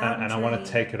boundary. And I want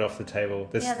to take it off the table.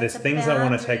 There's a things I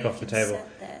want to take boundary off the you can table,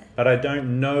 set there. but I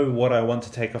don't know what I want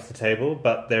to take off the table.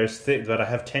 But but I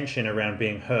have tension around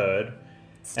being heard,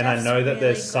 and I Steph's know that really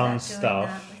there's good some at doing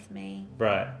stuff. that with me.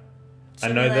 Right.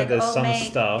 She'll I know be that like, there's "Oh, some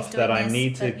mate, stuff he's that doing I this,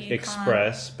 need but to you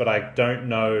express, but I don't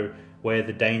know where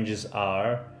the dangers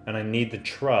are, and I need the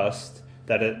trust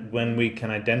that when we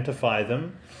can identify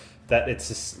them, that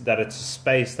it's a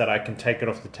space that I can take it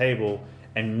off the table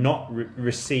and not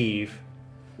receive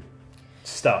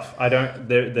stuff. I don't.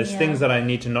 There's things that I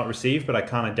need to not receive, but I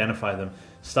can't identify them.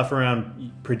 Stuff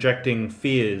around projecting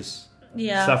fears.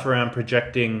 Yeah. Stuff around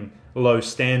projecting low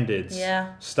standards.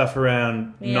 Yeah. Stuff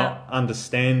around not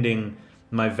understanding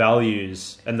my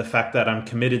values and the fact that I'm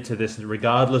committed to this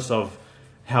regardless of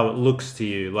how it looks to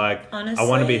you. Like, honestly, I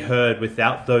want to be heard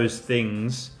without those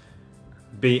things.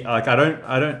 Here's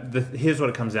what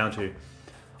it comes down to.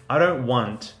 I don't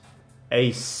want a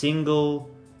single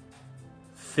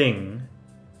thing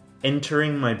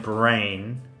entering my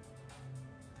brain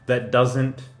that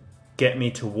doesn't get me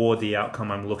toward the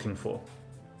outcome I'm looking for.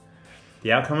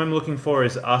 The outcome I'm looking for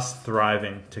is us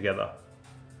thriving together.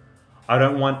 I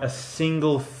don't want a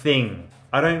single thing.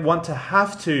 I don't want to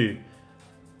have to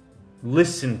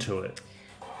listen to it.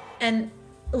 And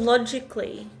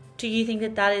logically, do you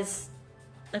think that is,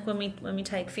 like, when we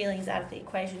take feelings out of the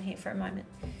equation here for a moment,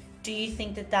 do you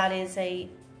think that is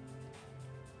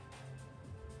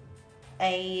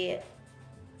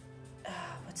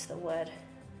what's the word?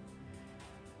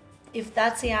 If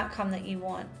that's the outcome that you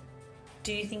want,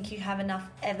 do you think you have enough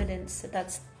evidence that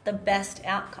that's the best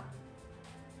outcome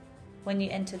when you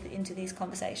enter into these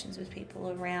conversations with people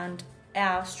around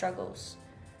our struggles?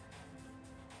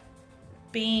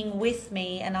 Being with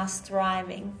me and us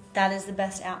thriving, that is the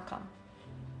best outcome.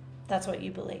 That's what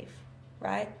you believe,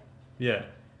 right? Yeah.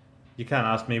 You can't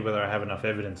ask me whether I have enough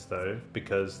evidence, though,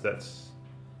 because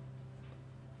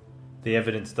the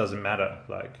evidence doesn't matter.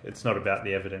 Like, it's not about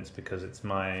the evidence because it's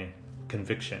my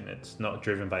conviction. It's not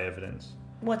driven by evidence.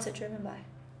 What's it driven by?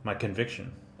 My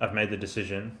conviction. I've made the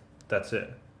decision. That's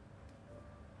it.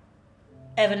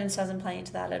 Evidence doesn't play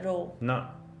into that at all. No.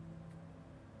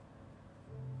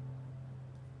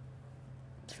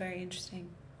 It's very interesting.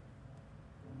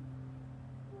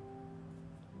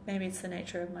 Maybe it's the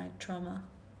nature of my trauma,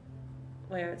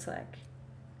 where it's like,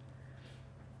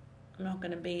 I'm not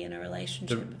going to be in a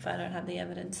relationship if I don't have the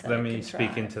evidence that Let I me can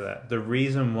speak thrive. into that. The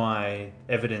reason why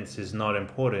evidence is not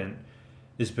important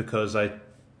is because I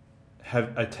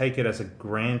take it as a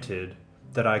granted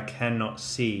that I cannot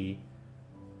see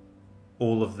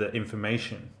all of the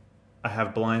information. I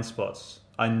have blind spots.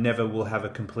 I never will have a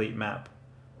complete map.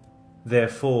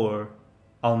 Therefore,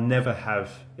 I'll never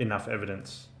have enough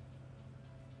evidence.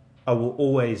 I will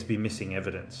always be missing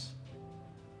evidence.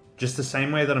 Just the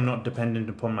same way that I'm not dependent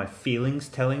upon my feelings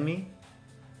telling me,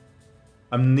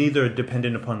 I'm neither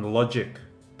dependent upon logic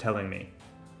telling me.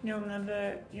 You'll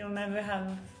never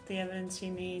have the evidence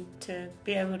you need to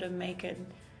be able to make a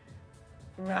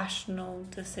rational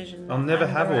decision. I'll never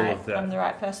have all of that. I'm the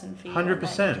right person for you. 100%. And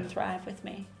that you can thrive with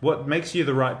me. What makes you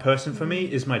the right person for me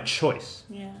is my choice.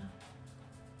 Yeah.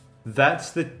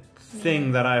 That's the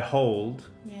thing that I hold.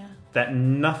 Yeah. That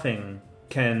nothing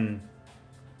can.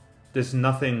 There's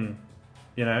nothing,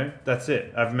 that's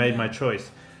it. I've made my choice.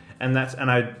 And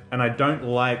I don't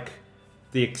like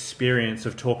the experience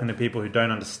of talking to people who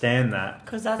don't understand that.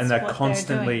 Because that's and they're what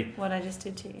constantly they're doing, what I just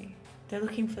did to you. They're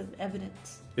looking for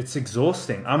evidence. It's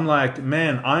exhausting. I'm like,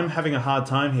 man, I'm having a hard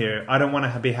time here. I don't want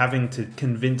to be having to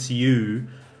convince you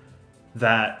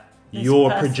that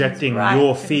you're projecting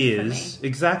your fears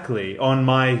exactly on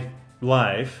my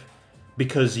life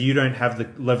because you don't have the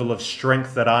level of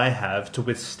strength that I have to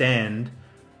withstand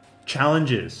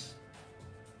challenges.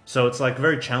 So it's like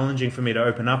very challenging for me to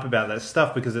open up about that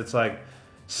stuff because it's like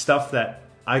stuff that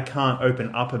I can't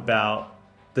open up about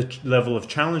the level of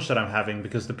challenge that I'm having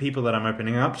because the people that I'm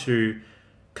opening up to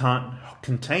can't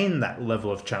contain that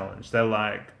level of challenge. They're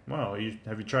like, well,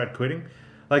 have you tried quitting?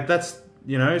 Like that's,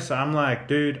 so I'm like,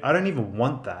 dude, I don't even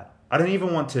want that. I don't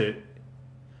even want to,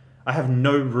 I have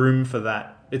no room for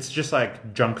that. It's just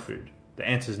like junk food. The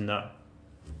answer is no.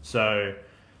 So,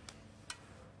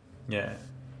 yeah.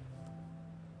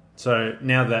 So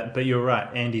now but you're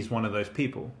right, Andy's one of those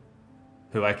people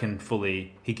who I can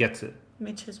he gets it.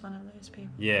 Mitch is one of those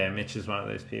people. Yeah, Mitch is one of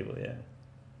those people, yeah.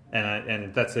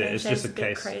 And that's it. AJ's it's just a bit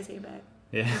case. Crazy, babe.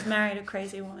 Yeah. He's married a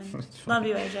crazy woman. Love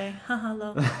you, AJ. Haha,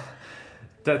 love.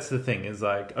 That's the thing, is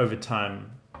like over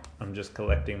time I'm just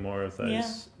collecting more of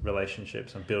those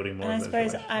relationships. I'm building more of those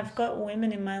relationships. I suppose I've got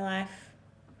women in my life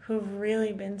who've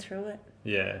really been through it.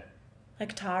 Yeah.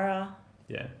 Like Tara.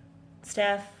 Yeah.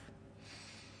 Steph.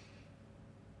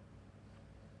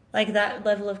 Like that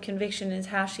level of conviction is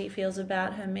how she feels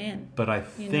about her man. But I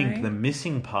think the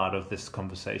missing part of this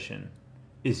conversation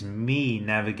is me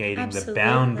navigating the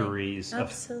boundaries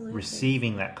of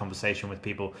receiving that conversation with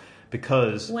people.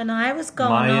 Because when I was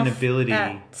going off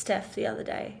at Steph the other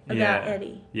day about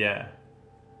Eddie,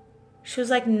 she was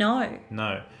like, "No,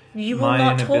 you will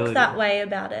not talk that way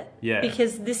about it,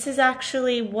 because this is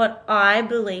actually what I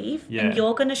believe, and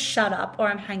you're going to shut up, or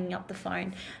I'm hanging up the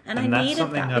phone." And I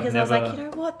needed that because I was like, you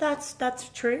know what, that's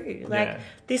true. Like,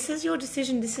 this is your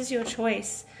decision, this is your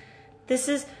choice. This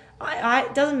is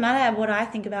it doesn't matter what I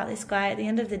think about this guy. At the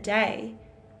end of the day,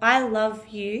 I love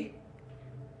you.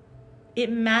 It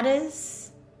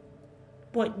matters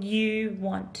what you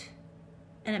want,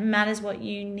 and it matters what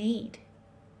you need,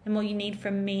 and what you need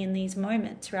from me in these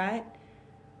moments, right?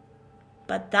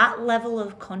 But that level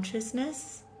of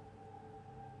consciousness,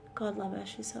 God love her,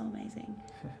 she's so amazing.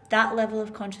 That level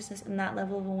of consciousness and that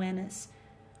level of awareness,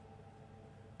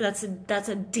 that's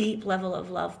a deep level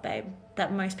of love, babe,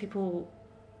 that most people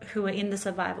who are in the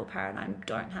survival paradigm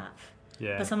don't have.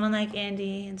 Yeah. But someone like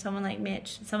Andy and someone like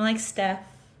Mitch, someone like Steph,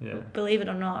 believe it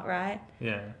or not, right?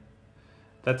 Yeah.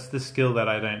 That's the skill that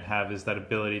I don't have, is that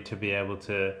ability to be able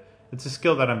to... It's a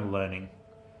skill that I'm learning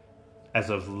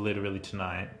as of literally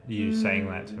tonight, you saying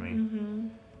that to me.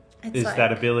 Mm-hmm. Is like,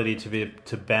 that ability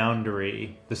to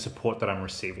boundary the support that I'm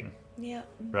receiving. Yeah.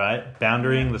 Right?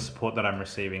 Boundarying the support that I'm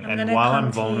receiving. And while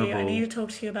I'm vulnerable... I need to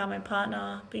talk to you about my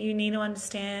partner, but you need to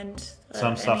understand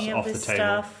some stuff's off the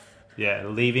table. Yeah,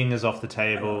 leaving is off the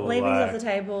table. Leaving's off the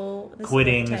table.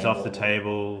 Quitting is off the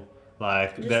table.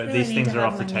 Like, really these things are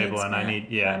off the table, and I need...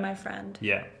 by my friend.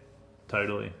 Yeah.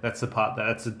 Totally. That's the part,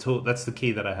 that's the tool, that's the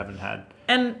key that I haven't had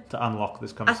to unlock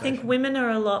this conversation. I think women are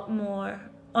a lot more,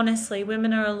 honestly,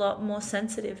 women are a lot more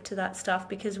sensitive to that stuff,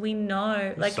 because we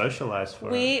know, like, socialized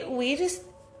for it. We just,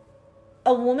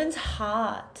 a woman's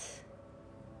heart,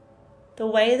 the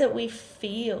way that we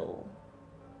feel,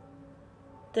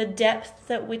 the depth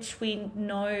at which we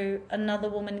know another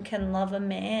woman can love a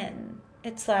man,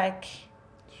 it's like,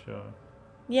 sure.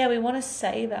 Yeah, we want to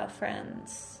save our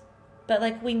friends. But,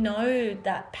 like, we know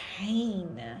that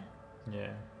pain. Yeah.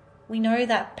 We know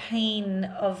that pain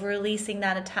of releasing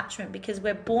that attachment, because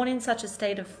we're born in such a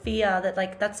state of fear that,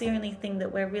 like, that's the only thing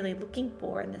that we're really looking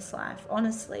for in this life,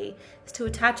 honestly, is to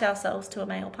attach ourselves to a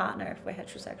male partner if we're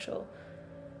heterosexual.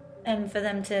 And for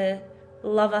them to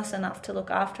love us enough to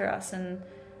look after us and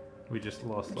we just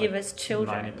lost give us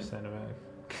children. 90% of our...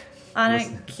 I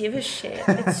don't give a shit.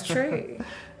 It's true.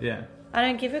 Yeah. I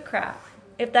don't give a crap.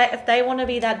 If they want to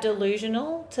be that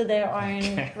delusional to their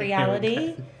own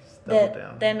reality,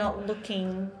 that they're not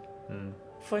looking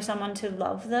for someone to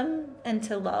love them and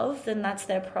to love, then that's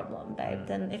their problem, babe.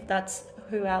 Then if that's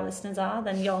who our listeners are,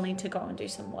 then you'll need to go and do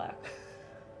some work.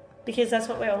 Because that's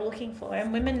what we're all looking for.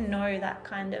 And women know that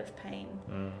kind of pain.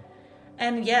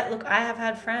 And yet, look, I have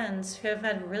had friends who have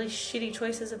had really shitty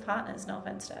choices of partners. No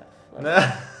offense, Steph.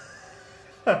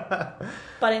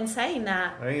 But in saying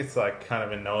that, I think it's like kind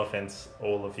of a no offense,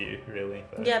 all of you, really.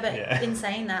 But in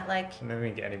saying that, like, I don't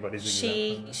think anybody's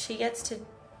she gets to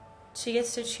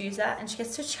choose that, and she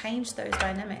gets to change those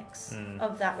dynamics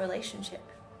of that relationship.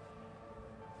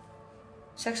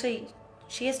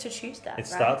 She gets to choose that. It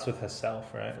starts with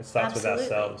herself, right? It starts with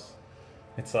ourselves.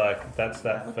 It's like that's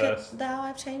that Look first at how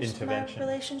I've changed my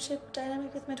relationship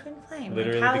dynamic with my twin flame.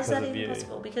 Literally, like, how is that even you.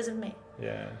 Possible? Because of me.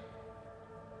 Yeah.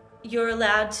 You're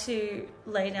allowed to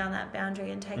lay down that boundary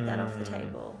and take that off the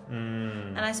table.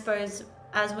 And I suppose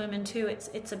as women too,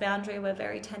 it's a boundary we're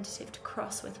very tentative to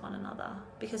cross with one another,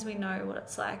 because we know what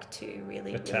it's like to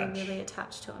really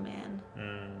attach to a man.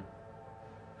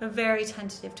 We're very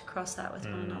tentative to cross that with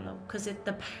one another, because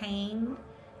the pain,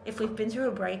 if we've been through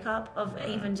a breakup of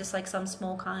even just like some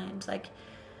small kind, like,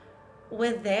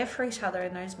 we're there for each other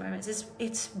in those moments.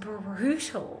 It's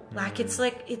brutal. Like, it's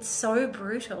so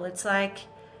brutal. It's like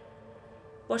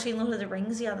watching Lord of the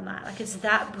Rings the other night. Like, it's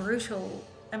that brutal,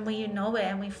 and we know it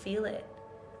and we feel it.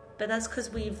 But that's because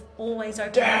we've always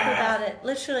opened up about it.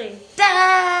 Literally,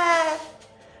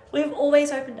 we've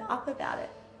always opened up about it.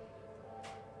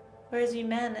 Whereas you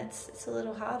men, it's a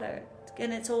little harder,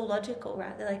 and it's all logical,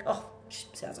 right? They're like, oh, she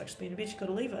sounds like she's being a bitch. You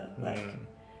gotta leave her. Like,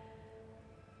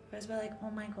 whereas we're like, oh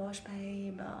my gosh,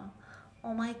 babe.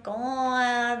 Oh my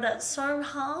god, that's so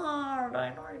hard.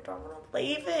 I know I don't want to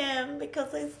leave him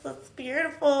because he's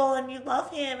beautiful and you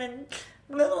love him and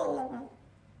blah.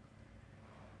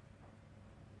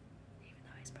 Even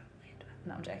though he's probably into it.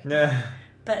 No, I'm joking. Yeah.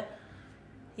 But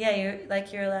yeah,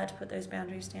 you're allowed to put those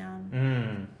boundaries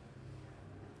down.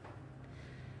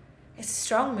 It's a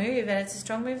strong move, and it's a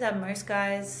strong move that most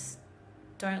guys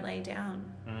don't lay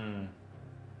down.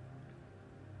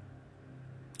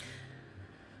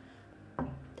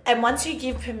 And once you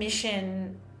give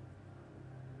permission,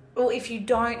 or if you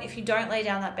don't lay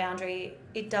down that boundary,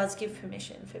 it does give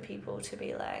permission for people to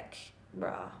be like,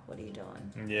 bruh, what are you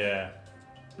doing? Yeah.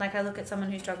 Like, I look at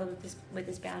someone who struggled with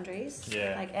his boundaries,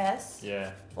 Yeah. like S,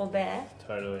 Yeah. or Bear,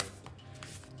 Totally.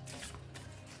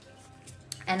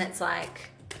 and it's like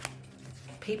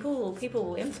people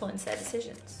will influence their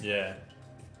decisions. Yeah.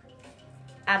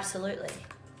 Absolutely.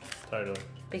 Totally.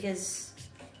 Because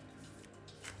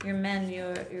you're men,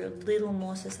 you're a little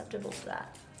more susceptible to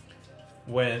that.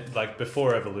 When, like,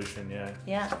 before evolution, yeah.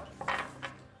 Yeah.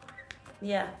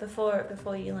 Yeah,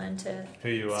 before you learn to Who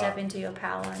you step are. into your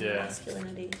power and your Yeah.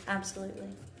 masculinity. Absolutely.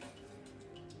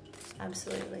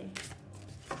 Absolutely.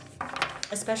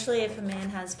 Especially if a man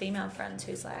has female friends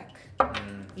who's like,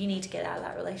 you need to get out of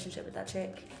that relationship with that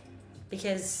chick.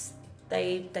 Because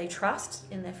they trust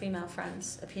in their female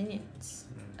friends' opinions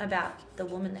about the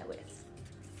woman they're with.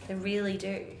 They really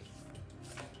do.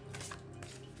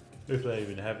 If they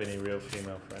even have any real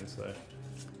female friends, though.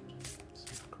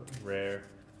 It's rare.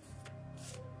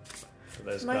 For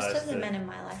those Most guys of the that- men in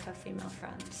my life have female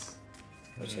friends,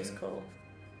 which is cool.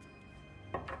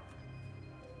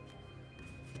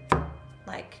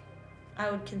 Like, I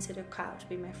would consider Kyle to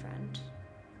be my friend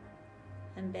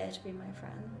and Bear to be my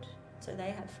friend. So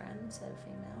they have friends that are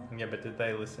female. Yeah, but did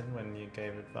they listen when you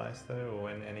gave advice, though? Or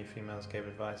when any females gave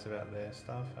advice about their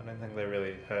stuff? I don't think they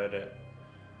really heard it.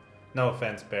 No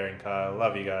offense, Bear and Kyle.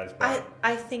 Love you guys, but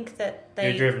I think that they...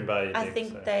 you're driven by your I dick,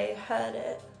 think so. they heard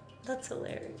it. That's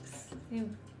hilarious.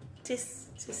 You just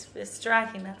we're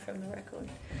striking that from the record.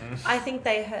 I think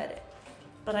they heard it,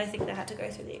 but I think they had to go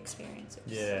through the experiences.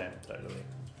 Yeah, totally.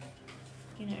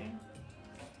 You know?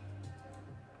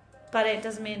 But it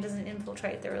doesn't mean it doesn't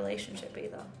infiltrate the relationship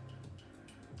either.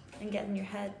 And get in your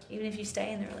head. Even if you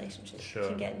stay in the relationship, Sure. it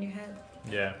can get in your head.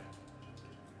 Yeah.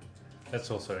 That's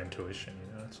also intuition,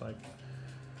 you know? It's like...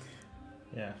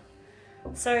 Yeah.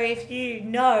 So if you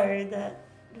know that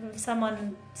if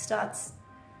someone starts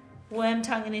worm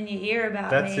tonguing in your ear about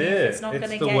That's me, it. if it's not It's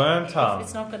going the to get, worm tongue. if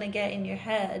it's not going to get in your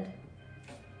head,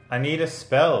 I need a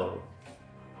spell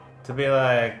to be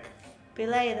like...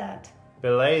 belay that.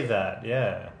 Belay that,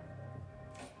 yeah.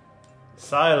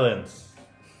 Silence.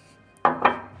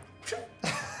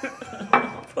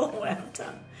 Poor worm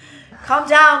tongue. Calm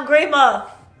down, Grima.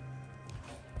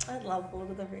 I love Lord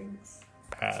of the Rings.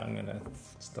 I'm gonna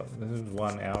stop. This is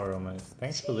 1 hour almost.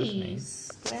 Thanks for listening.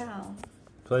 Jeez. Wow.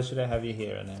 Pleasure to have you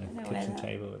here on know our where kitchen that-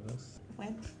 table with us.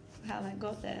 How that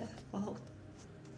got there. Well,